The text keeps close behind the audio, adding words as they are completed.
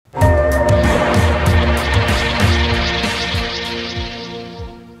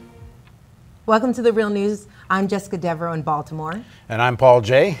Welcome to The Real News. I'm Jessica Devereaux in Baltimore. And I'm Paul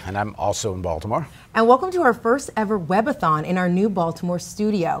Jay, and I'm also in Baltimore. And welcome to our first ever Webathon in our new Baltimore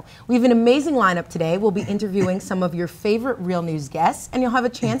studio. We have an amazing lineup today. We'll be interviewing some of your favorite Real News guests, and you'll have a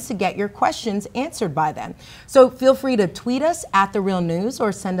chance to get your questions answered by them. So feel free to tweet us at The Real News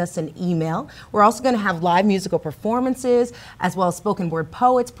or send us an email. We're also going to have live musical performances, as well as spoken word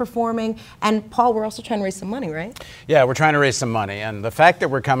poets performing. And Paul, we're also trying to raise some money, right? Yeah, we're trying to raise some money. And the fact that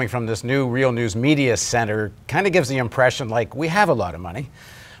we're coming from this new Real News Media Center kind of gives the impression like we have a lot of money.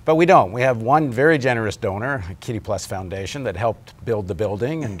 But we don't. We have one very generous donor, Kitty Plus Foundation, that helped build the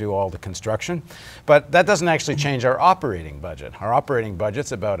building and do all the construction. But that doesn't actually change our operating budget. Our operating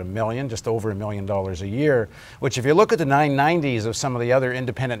budget's about $1 million, just over $1 million a year, which if you look at the 990s of some of the other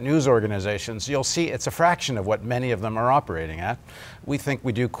independent news organizations, you'll see it's a fraction of what many of them are operating at. We think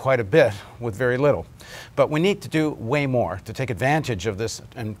we do quite a bit with very little. But we need to do way more to take advantage of this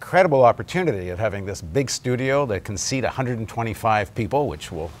incredible opportunity of having this big studio that can seat 125 people,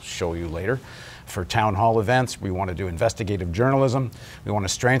 which we'll show you later. For town hall events, we want to do investigative journalism. We want to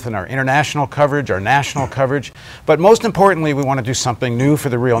strengthen our international coverage, our national coverage. But most importantly, we want to do something new for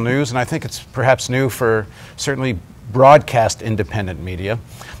the Real News, and I think it's perhaps new for certainly broadcast independent media.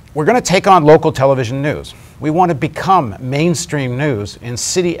 We're going to take on local television news. We want to become mainstream news in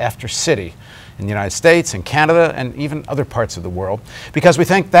city after city in the United States, in Canada, and even other parts of the world, because we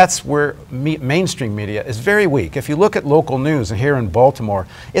think that's where mainstream media is very weak. If you look at local news here in Baltimore,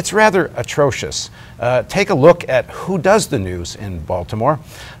 it's rather atrocious. Take a look at who does the news in Baltimore.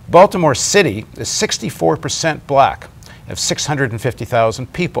 Baltimore City is 64% black. Of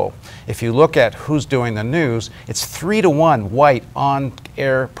 650,000 people. If you look at who's doing the news, it's 3-to-1 white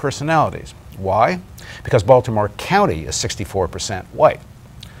on-air personalities. Why? Because Baltimore County is 64% white.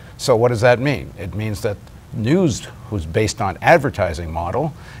 So what does that mean? It means that news, who's based on advertising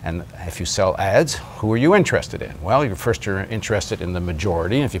model, and if you sell ads, who are you interested in? Well, you're interested in the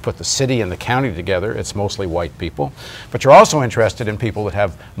majority. If you put the city and the county together, it's mostly white people. But you're also interested in people that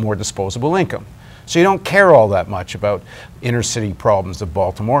have more disposable income. So you don't care all that much about inner city problems of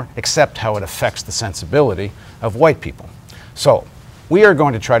Baltimore, except how it affects the sensibility of white people. So we are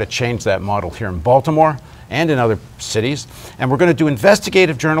going to try to change that model here in Baltimore and in other cities. And we're going to do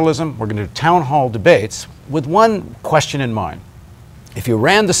investigative journalism. We're going to do town hall debates with one question in mind. If you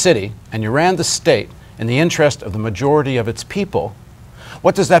ran the city and you ran the state in the interest of the majority of its people,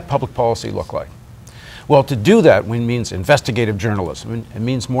 what does that public policy look like? Well, to do that means investigative journalism. It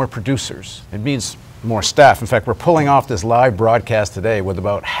means more producers. It means more staff. In fact, we're pulling off this live broadcast today with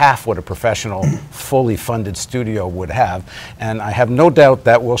about half what a professional, fully funded studio would have. And I have no doubt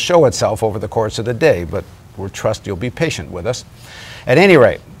that will show itself over the course of the day, but we trust you'll be patient with us. At any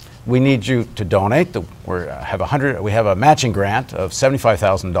rate, we need you to donate. We have a matching grant of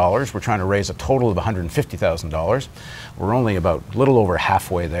 $75,000. We're trying to raise a total of $150,000. We're only about a little over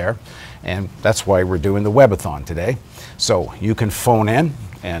halfway there. And that's why we're doing the Webathon today. So you can phone in,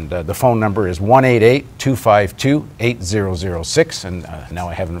 and the phone number is 1-888-252-8006. And now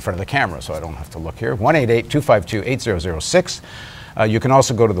I have it in front of the camera, so I don't have to look here. 1-888-252-8006. You can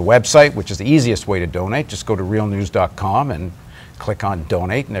also go to the website, which is the easiest way to donate. Just go to realnews.com and click on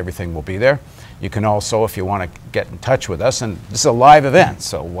donate, and everything will be there. You can also, if you want to get in touch with us, and this is a live event,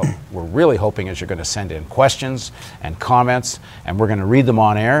 so what we're really hoping is you're going to send in questions and comments, and we're going to read them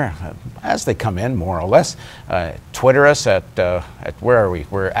on air as they come in, more or less. Twitter us at where are we?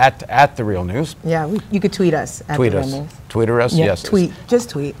 We're at The Real News. Yeah, you could tweet us at The Real News. Twitter us? Yeah, yes. Tweet. Just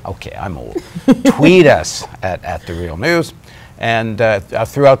tweet. Okay, I'm old. Tweet us at The Real News. And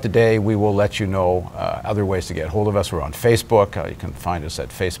throughout the day, we will let you know other ways to get hold of us. We're on Facebook. You can find us at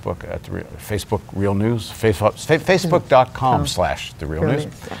Facebook, at Facebook Real News, facebook.com/The Real News.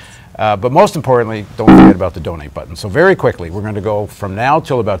 But most importantly, don't forget about the donate button. So very quickly, we're going to go from now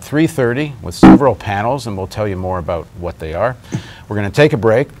till about 3:30 with several panels, and we'll tell you more about what they are. We're going to take a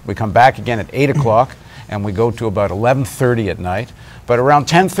break. We come back again at 8 o'clock, and we go to about 11:30 at night. But around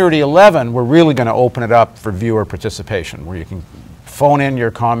 10:30, 11, we're really going to open it up for viewer participation, where you can phone in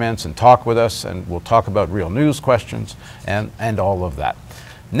your comments and talk with us, and we'll talk about real news questions and all of that.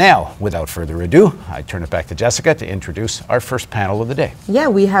 Now, without further ado, I turn it back to Jessica to introduce our first panel of the day. Yeah,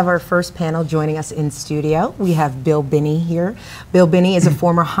 we have our first panel joining us in studio. We have Bill Binney here. Bill Binney is a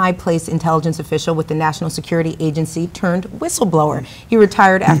former high-placed intelligence official with the National Security Agency turned whistleblower. He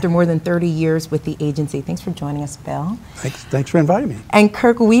retired after more than 30 years with the agency. Thanks for joining us, Bill. Thanks for inviting me. And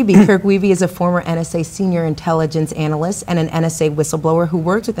Kirk Wiebe. Kirk Wiebe is a former NSA senior intelligence analyst and an NSA whistleblower who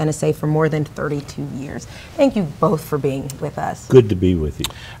worked with NSA for more than 32 years. Thank you both for being with us. Good to be with you.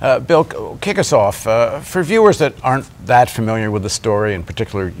 Bill, kick us off. For viewers that aren't that familiar with the story, in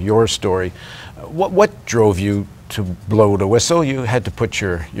particular your story, what drove you to blow the whistle? You had to put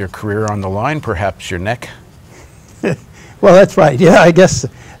your career on the line, perhaps your neck? Well, that's right. Yeah, I guess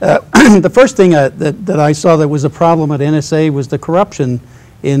the first thing that I saw that was a problem at NSA was the corruption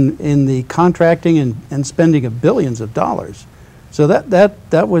in the contracting and spending of billions of dollars. So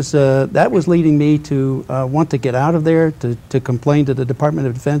that was leading me to want to get out of there, to complain to the Department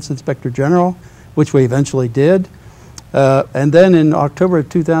of Defense Inspector General, which we eventually did. And then in October of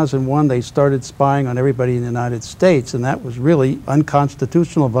 2001, they started spying on everybody in the United States, and that was really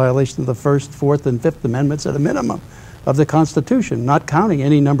unconstitutional violation of the First, Fourth, and Fifth Amendments at a minimum of the Constitution, not counting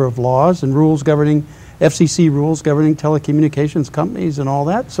any number of laws and rules governing, FCC rules governing telecommunications companies and all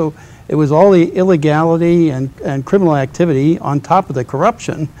that. So it was all the illegality and criminal activity on top of the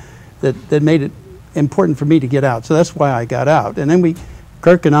corruption that made it important for me to get out. So that's why I got out. And then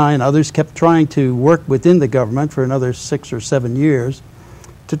Kirk and I and others kept trying to work within the government for another 6 or 7 years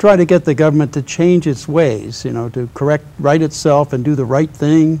to try to get the government to change its ways, you know, to right itself and do the right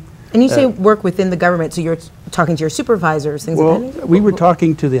thing. And you say work within the government, so you're talking to your supervisors, things well, like that? We were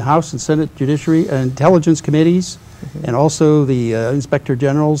talking to the House and Senate Judiciary and Intelligence Committees, and also the Inspector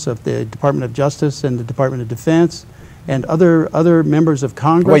Generals of the Department of Justice and the Department of Defense, and other members of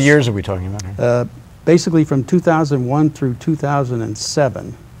Congress. What years are we talking about here? Basically from 2001 through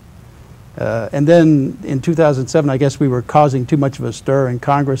 2007. And then in 2007, I guess we were causing too much of a stir in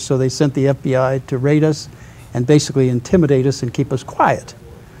Congress, so they sent the FBI to raid us and basically intimidate us and keep us quiet.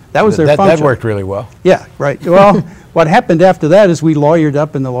 That was their function. That worked really well. Yeah, right. Well, what happened after that is we lawyered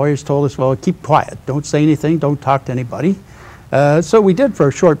up, and the lawyers told us, well, keep quiet. Don't say anything. Don't talk to anybody. So we did for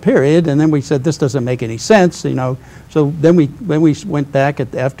a short period, and then we said, this doesn't make any sense, you know. So then when we went back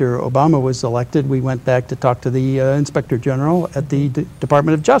after Obama was elected, we went back to talk to the Inspector General at the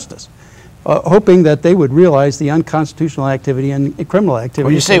Department of Justice, hoping that they would realize the unconstitutional activity and criminal activity.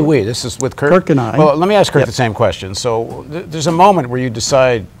 Well, you say we. This is with Kirk? Kirk and I. Well, let me ask Kirk the same question. So there's a moment where you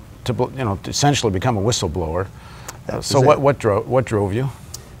decide to essentially become a whistleblower. So what drove you?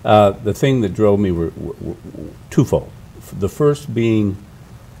 The thing that drove me were twofold. The first being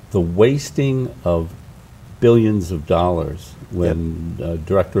the wasting of billions of dollars when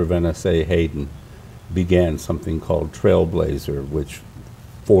Director of NSA Hayden began something called Trailblazer, which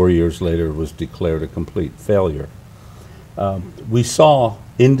 4 years later was declared a complete failure. We saw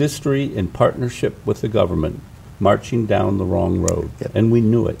industry in partnership with the government marching down the wrong road, and we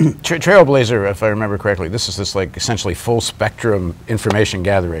knew it. Trailblazer, if I remember correctly, this is this like essentially full spectrum information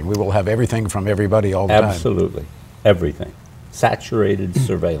gathering. We will have everything from everybody all the time. Absolutely, everything. Saturated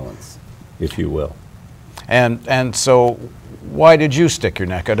surveillance, if you will. And so why did you stick your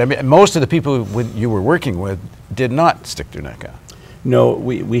neck out? I mean, most of the people you were working with did not stick their neck out. No,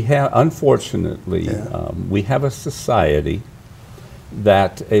 we have, unfortunately, we have a society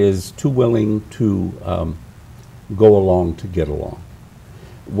that is too willing to go along to get along.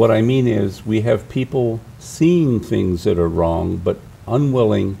 What I mean is we have people seeing things that are wrong but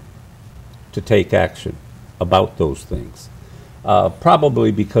unwilling to take action about those things.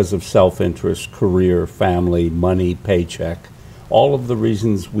 Probably because of self-interest, career, family, money, paycheck, all of the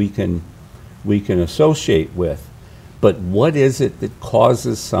reasons we can associate with. But what is it that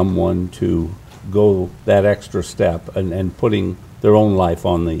causes someone to go that extra step and putting their own life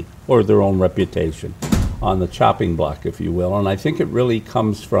on or their own reputation on the chopping block, if you will? And I think it really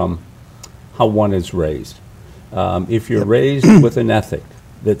comes from how one is raised. If you're raised with an ethic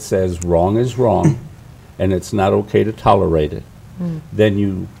that says wrong is wrong and it's not okay to tolerate it, then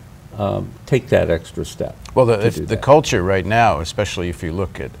you take that extra step. Well, the culture right now, especially if you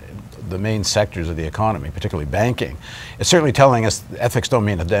look at the main sectors of the economy, particularly banking, it's certainly telling us ethics don't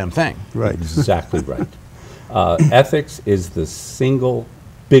mean a damn thing. Right. Exactly right. Ethics is the single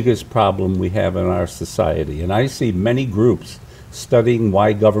biggest problem we have in our society. And I see many groups studying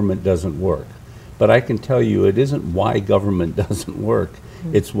why government doesn't work. But I can tell you it isn't why government doesn't work.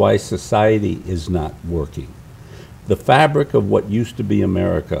 It's why society is not working. The fabric of what used to be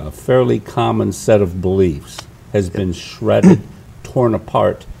America, a fairly common set of beliefs, has been shredded, torn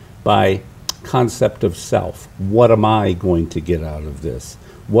apart by concept of self. What am I going to get out of this?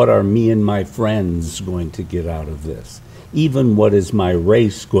 What are me and my friends going to get out of this? Even what is my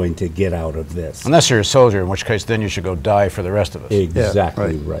race going to get out of this? Unless you're a soldier, in which case then you should go die for the rest of us.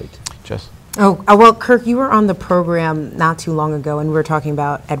 Exactly right. Jess? Oh, well, Kirk, you were on the program not too long ago, and we were talking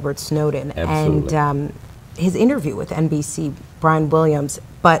about Edward Snowden. Absolutely. And his interview with NBC, Brian Williams,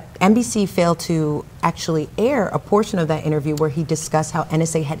 but NBC failed to actually air a portion of that interview where he discussed how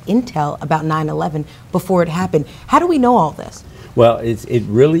NSA had intel about 9/11 before it happened. How do we know all this? Well, it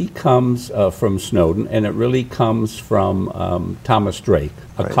really comes from Snowden, and it really comes from Thomas Drake,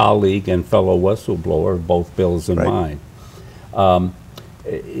 a colleague and fellow whistleblower of both Bill's and mine.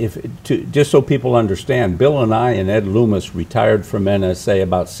 Just so people understand, Bill and I and Ed Loomis retired from NSA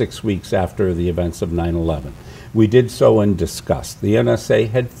about 6 weeks after the events of 9/11. We did so in disgust. The NSA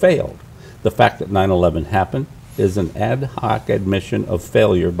had failed. The fact that 9/11 happened is an ad hoc admission of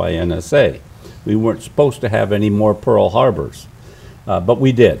failure by NSA. We weren't supposed to have any more Pearl Harbors, but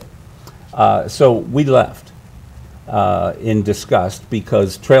we did. So we left in disgust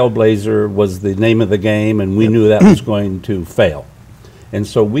because Trailblazer was the name of the game, and we knew that was going to fail. And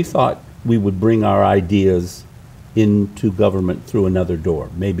so we thought we would bring our ideas into government through another door,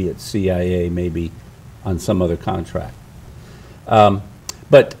 maybe at CIA, maybe on some other contract.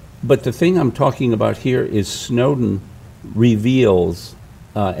 But the thing I'm talking about here is Snowden reveals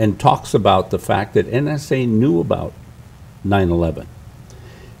and talks about the fact that NSA knew about 9/11.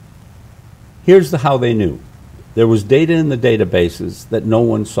 Here's how they knew. There was data in the databases that no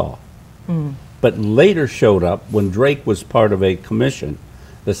one saw, but later showed up when Drake was part of a commission,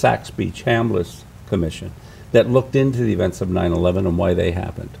 the Sachs-Beach-Chambliss Commission, that looked into the events of 9/11 and why they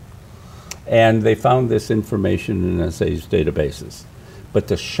happened. And they found this information in NSA's databases. But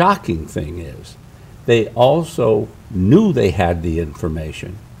the shocking thing is, they also knew they had the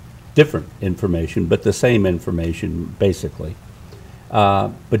information, different information, but the same information, basically,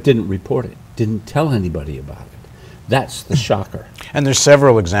 but didn't report it, didn't tell anybody about it. That's the shocker. And there's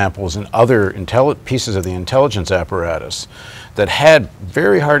several examples in other pieces of the intelligence apparatus that had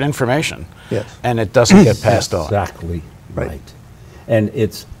very hard information, and it doesn't get passed on. Exactly right. And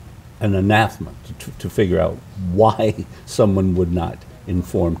it's an anathema to figure out why someone would not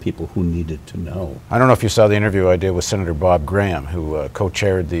inform people who needed to know. I don't know if you saw the interview I did with Senator Bob Graham, who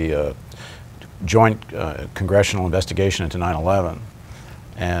co-chaired the joint congressional investigation into 9/11.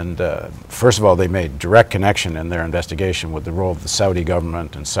 And first of all, they made direct connection in their investigation with the role of the Saudi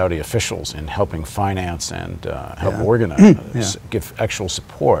government and Saudi officials in helping finance and help organize, give actual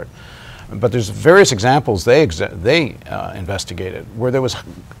support. But there's various examples they investigated where there was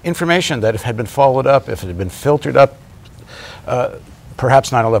information that if had been followed up, if it had been filtered up,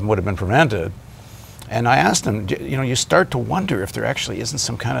 perhaps 9/11 would have been prevented. And I asked them, you know, you start to wonder if there actually isn't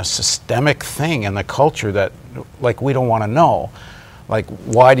some kind of systemic thing in the culture that, like, we don't want to know. Like,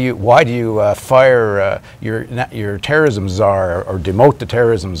 why do you fire your terrorism czar or demote the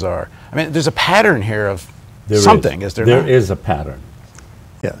terrorism czar? I mean, there's a pattern here of something, is there not? There is a pattern.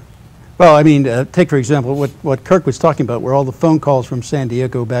 Yeah. Well, I mean, take for example what Kirk was talking about, where all the phone calls from San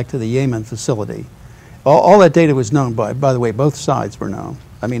Diego back to the Yemen facility. All that data was known by the way, both sides were known.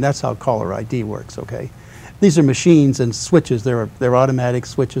 I mean, that's how caller ID works, okay? These are machines and switches. They're automatic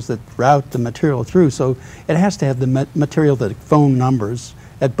switches that route the material through, so it has to have the material, the phone numbers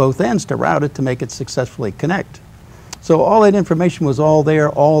at both ends to route it to make it successfully connect. So all that information was all there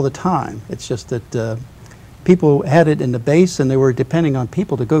all the time. It's just that people had it in the base, and they were depending on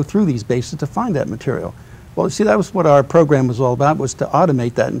people to go through these bases to find that material. Well, see, that was what our program was all about, was to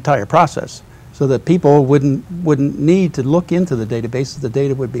automate that entire process, so that people wouldn't need to look into the databases. The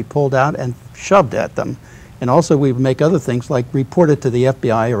data would be pulled out and shoved at them. And also we would make other things like report it to the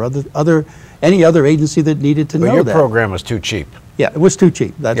FBI or any other agency that needed to know that. Your program was too cheap. Yeah, it was too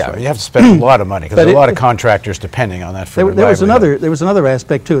cheap. That's right. You have to spend a lot of money because there are a lot of contractors depending on that for there was another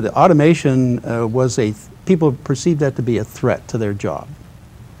aspect too. The automation people perceived that to be a threat to their job.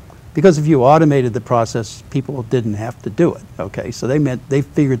 Because if you automated the process, people didn't have to do it. Okay, so they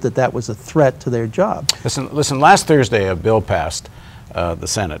figured that was a threat to their job. Listen. Last Thursday, a bill passed the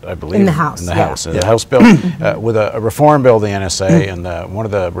Senate, I believe. In the House. The House bill with a reform bill of the NSA, and one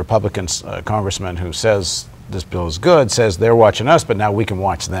of the Republican congressmen who says this bill is good says they're watching us, but now we can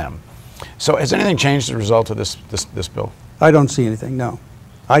watch them. So has anything changed as a result of this bill? I don't see anything. No,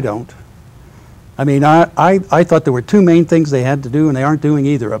 I don't. I mean, I thought there were two main things they had to do, and they aren't doing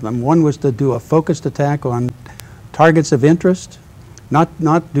either of them. One was to do a focused attack on targets of interest, not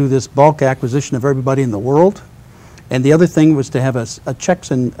do this bulk acquisition of everybody in the world. And the other thing was to have a checks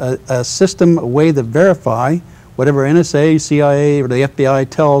and a system, a way to verify whatever NSA, CIA, or the FBI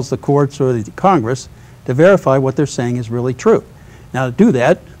tells the courts or the Congress, to verify what they're saying is really true. Now, to do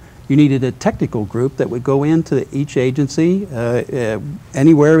that, you needed a technical group that would go into each agency,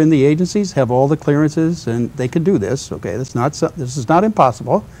 anywhere in the agencies, have all the clearances, and they could do this. Okay, this is not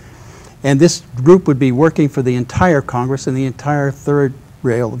impossible. And this group would be working for the entire Congress and the entire third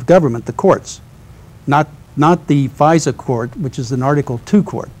rail of government, the courts, not the FISA court, which is an Article 2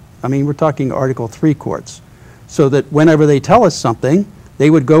 court. I mean, we're talking Article 3 courts. So that whenever they tell us something, they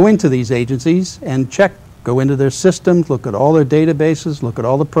would go into these agencies and check Go into their systems, look at all their databases, look at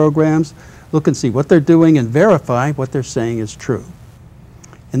all the programs, look and see what they're doing and verify what they're saying is true.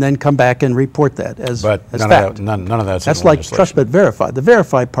 And then come back and report that as fact. None of that's That's in like legislation. trust but verify. The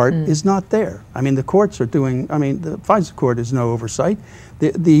verify part is not there. I mean, the courts are doing, I mean, the FISA court is no oversight.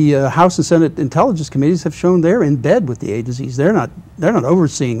 The House and Senate Intelligence Committees have shown they're in bed with the agencies. They're not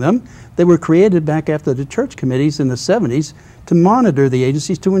overseeing them. They were created back after the church committees in the 70s to monitor the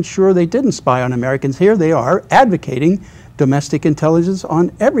agencies to ensure they didn't spy on Americans. Here they are advocating domestic intelligence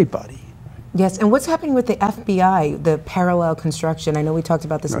on everybody. Yes, and what's happening with the FBI, the parallel construction? I know we talked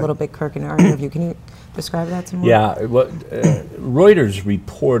about this a little bit, Kirk, in our interview. Can you describe that some more? Yeah, well, Reuters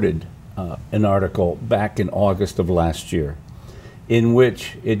reported an article back in August of last year in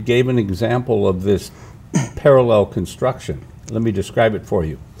which it gave an example of this parallel construction. Let me describe it for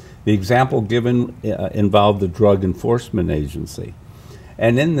you. The example given involved the Drug Enforcement Agency.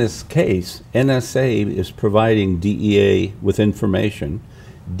 And in this case, NSA is providing DEA with information.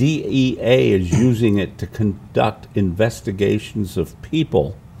 DEA is using it to conduct investigations of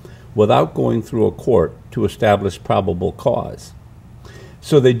people without going through a court to establish probable cause.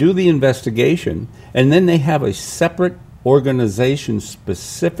 So they do the investigation, and then they have a separate organization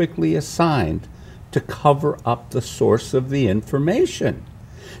specifically assigned to cover up the source of the information.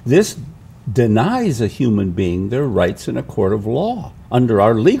 This denies a human being their rights in a court of law under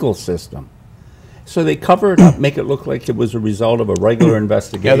our legal system. So they cover it up, make it look like it was a result of a regular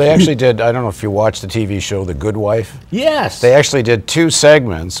investigation. Yeah, they actually did. I don't know if you watched the TV show The Good Wife. Yes. They actually did 2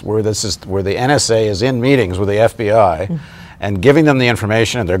 segments where the NSA is in meetings with the FBI and giving them the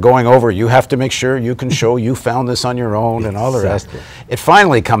information, and they're going over, you have to make sure you can show you found this on your own and all the rest. It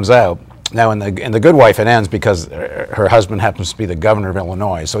finally comes out. Now, in the Good Wife, it ends because her husband happens to be the governor of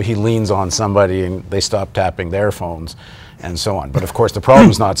Illinois, so he leans on somebody and they stop tapping their phones and so on. But of course, the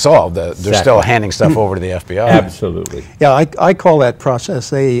problem's not solved. They're still handing stuff over to the FBI. Absolutely. Yeah, I call that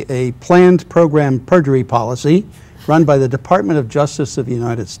process a planned program perjury policy run by the Department of Justice of the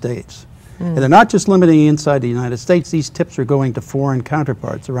United States. And they're not just limiting inside the United States. These tips are going to foreign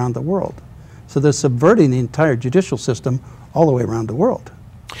counterparts around the world. So they're subverting the entire judicial system all the way around the world.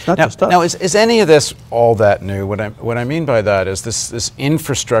 It's not just us. Now, is any of this all that new? What I mean by that is this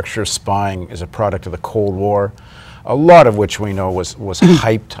infrastructure spying is a product of the Cold War, a lot of which we know was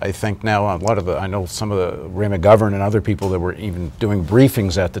hyped. I think now I know some of the Ray McGovern and other people that were even doing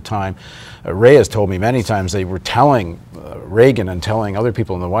briefings at the time. Ray has told me many times they were telling Reagan and telling other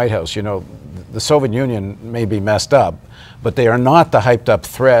people in the White House, you know, the Soviet Union may be messed up, but they are not the hyped up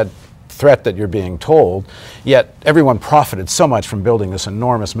threat that you're being told, yet everyone profited so much from building this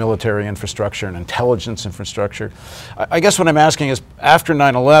enormous military infrastructure and intelligence infrastructure. I guess what I'm asking is, after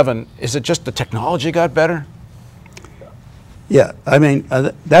 9/11, is it just the technology got better? Yeah, I mean,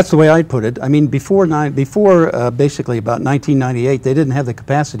 that's the way I'd put it. I mean, before basically about 1998, they didn't have the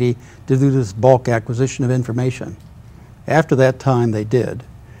capacity to do this bulk acquisition of information. After that time, they did.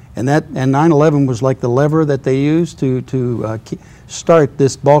 And 9/11 was like the lever that they used to start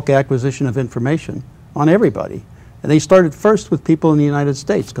this bulk acquisition of information on everybody. And they started first with people in the United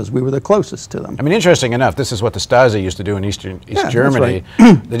States because we were the closest to them. I mean, interesting enough, this is what the Stasi used to do in East Germany.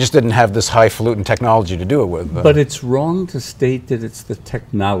 Right. They just didn't have this highfalutin technology to do it with. But it's wrong to state that it's the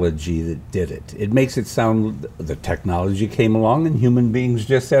technology that did it. It makes it sound the technology came along and human beings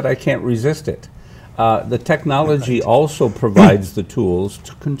just said, I can't resist it. The technology also provides the tools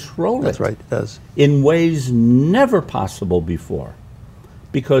to control it. That's right, it does. In ways never possible before.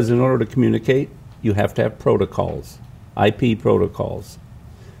 Because in order to communicate, you have to have protocols, IP protocols,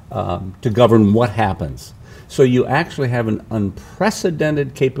 to govern what happens. So you actually have an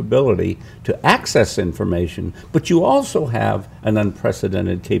unprecedented capability to access information, but you also have an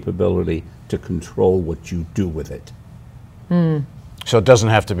unprecedented capability to control what you do with it. So it doesn't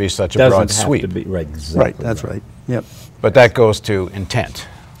have to be such a broad sweep. Right, exactly. Right, that's right. Yep. But that goes to intent.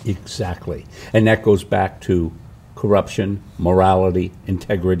 Exactly. And that goes back to corruption, morality,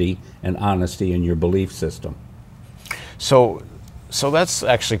 integrity, and honesty in your belief system. So that's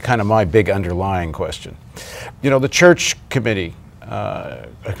actually kind of my big underlying question. You know, the church committee,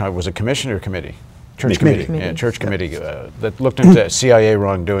 was it commission or committee? Church committee. Yeah, church committee that looked into CIA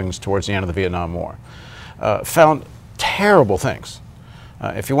wrongdoings towards the end of the Vietnam War, found terrible things.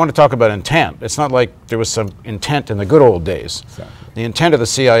 If you want to talk about intent, it's not like there was some intent in the good old days. Exactly. The intent of the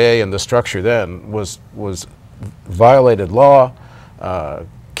CIA and the structure then was violated law,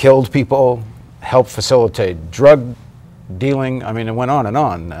 killed people, helped facilitate drug dealing. I mean, it went on and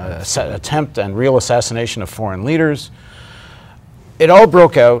on. Attempt and real assassination of foreign leaders. It all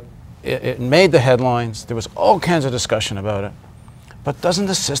broke out. It made the headlines. There was all kinds of discussion about it. But doesn't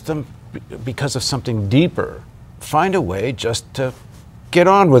the system because of something deeper, find a way just to get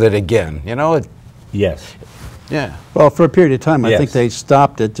on with it again. You know? Yes. Yeah. Well, for a period of time, I Yes. think they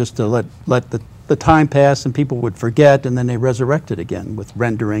stopped it just to let the time pass and people would forget, and then they resurrected again with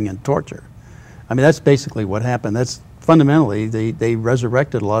rendering and torture. I mean, that's basically what happened. That's fundamentally, they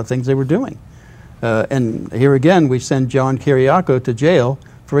resurrected a lot of things they were doing. And here again, we send John Kiriakou to jail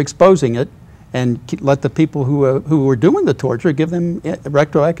for exposing it, and let the people who were doing the torture give them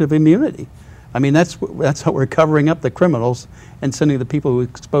retroactive immunity. I mean, that's how we're covering up the criminals and sending the people who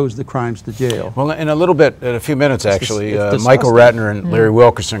exposed the crimes to jail. Well, in a little bit, in a few minutes actually, it's Michael disgusting. Ratner and Larry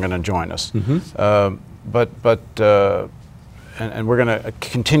Wilkerson are going to join us. And we're going to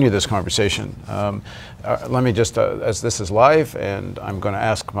continue this conversation. Let me just, as this is live, and I'm going to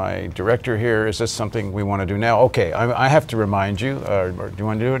ask my director here, is this something we want to do now? Okay, I have to remind you, or do you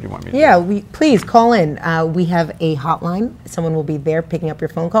want to do it? Do you want me to do it? Please call in. We have a hotline. Someone will be there picking up your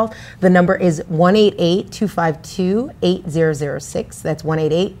phone call. The number is 1-888-252-8006. That's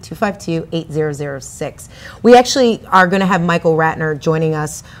 1-888-252-8006. We actually are going to have Michael Ratner joining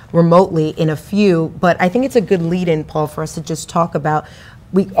us remotely in a few, but I think it's a good lead-in, Paul, for us to just talk about.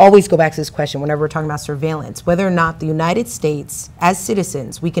 We always go back to this question whenever we're talking about surveillance, whether or not the United States, as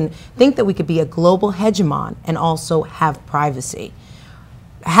citizens, we can think that we could be a global hegemon and also have privacy.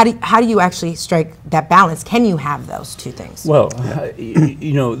 How do you actually strike that balance? Can you have those two things? Well,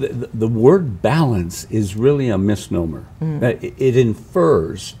 you know, the word balance is really a misnomer. It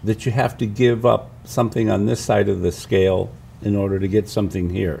infers that you have to give up something on this side of the scale in order to get something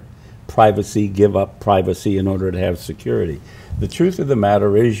here. Privacy, give up privacy in order to have security. The truth of the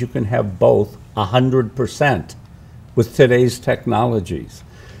matter is you can have both 100% with today's technologies.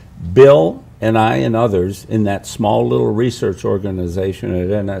 Bill and I and others in that small little research organization at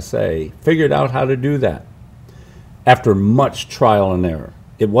NSA figured out how to do that after much trial and error.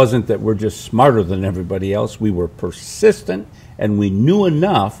 It wasn't that we're just smarter than everybody else. We were persistent and we knew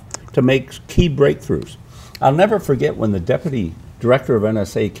enough to make key breakthroughs. I'll never forget when the deputy director of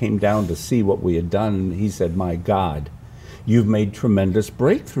NSA came down to see what we had done, and he said, "My God, you've made tremendous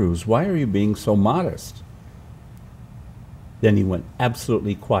breakthroughs. Why are you being so modest?" Then he went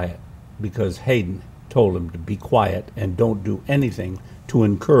absolutely quiet because Hayden told him to be quiet and don't do anything to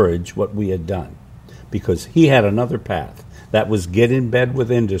encourage what we had done, because he had another path. That was get in bed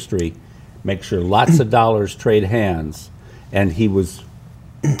with industry, make sure lots of dollars trade hands, and he was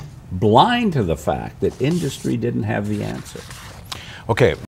blind to the fact that industry didn't have the answer. Okay.